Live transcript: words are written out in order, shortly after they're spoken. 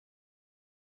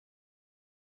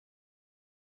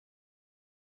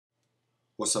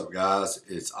What's up, guys?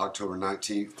 It's October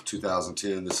 19th,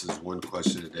 2010. This is One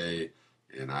Question a Day,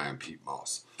 and I am Pete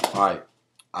Moss. Alright,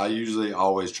 I usually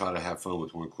always try to have fun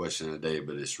with one question a day,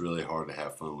 but it's really hard to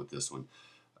have fun with this one.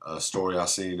 A story I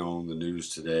seen on the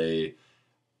news today,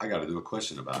 I got to do a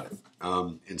question about it.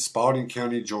 In Spalding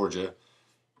County, Georgia,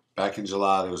 back in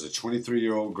July, there was a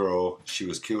 23-year-old girl. She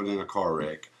was killed in a car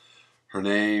wreck. Her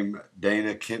name,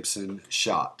 Dana Kempson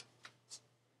Shot.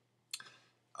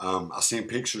 I seen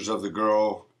pictures of the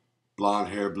girl, blonde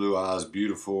hair, blue eyes,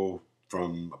 beautiful.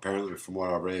 Apparently from what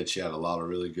I read, she had a lot of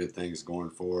really good things going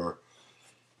for her,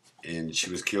 and she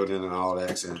was killed in an auto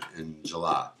accident in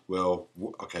July. Well,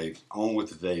 okay, on with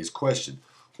today's question.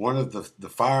 One of the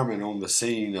firemen on the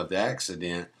scene of the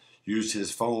accident used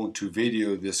his phone to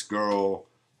video this girl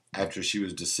after she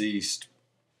was deceased.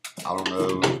 I don't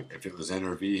know if it was in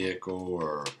her vehicle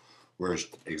or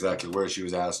exactly where she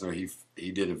was at. I just know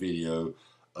he did a video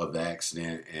of the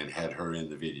accident and had her in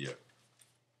the video.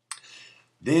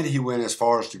 Then he went as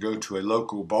far as to go to a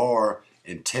local bar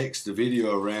and text the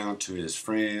video around to his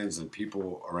friends and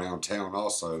people around town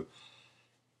also.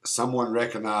 Someone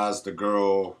recognized the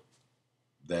girl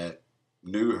that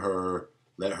knew her,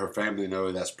 let her family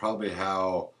know. That's probably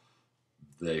how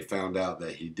they found out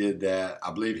that he did that.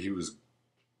 I believe he was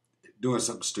doing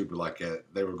something stupid like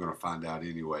that. They were going to find out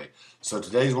anyway. So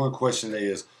today's one question today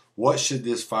is, what should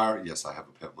this yes, I have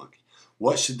a pet monkey.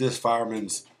 What should this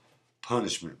fireman's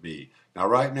punishment be? Now,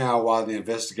 right now, while the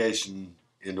investigation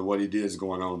into what he did is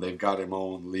going on, they've got him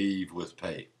on leave with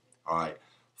pay. All right.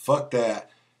 Fuck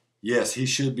that. Yes, he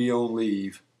should be on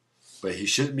leave, but he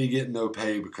shouldn't be getting no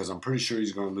pay because I'm pretty sure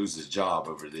he's going to lose his job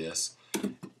over this.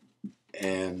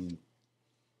 And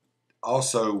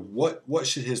also, what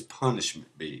should his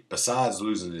punishment be besides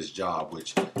losing his job,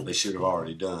 which they should have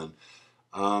already done?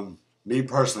 Me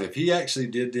personally, if he actually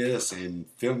did this and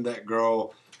filmed that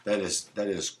girl, that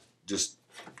is just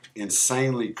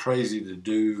insanely crazy to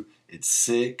do. It's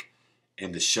sick,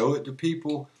 and to show it to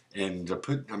people and to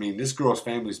put, I mean, this girl's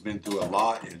family's been through a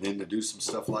lot, and then to do some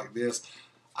stuff like this,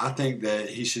 I think that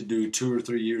he should do 2 or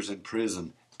 3 years in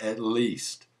prison at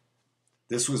least.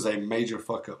 This was a major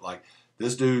fuck up. Like,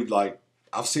 this dude, like,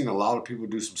 I've seen a lot of people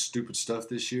do some stupid stuff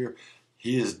this year.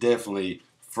 He is definitely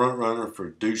front runner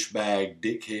for douchebag,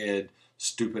 dickhead,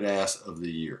 stupid ass of the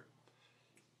year.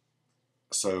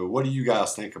 So what do you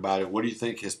guys think about it? What do you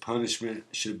think his punishment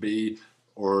should be?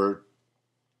 Or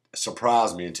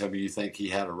surprise me and tell me you think he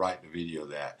had a right to video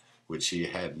that, which he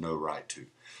had no right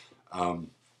to.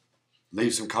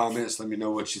 Leave some comments. Let me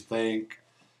know what you think.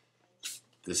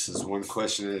 This is one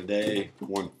question a day.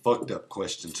 One fucked up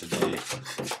question today.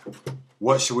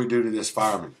 What should we do to this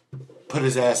fireman? Put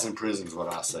his ass in prison is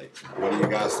what I say. What do you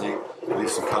guys think?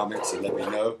 Leave some comments and let me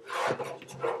know.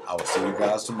 I will see you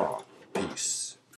guys tomorrow. Peace.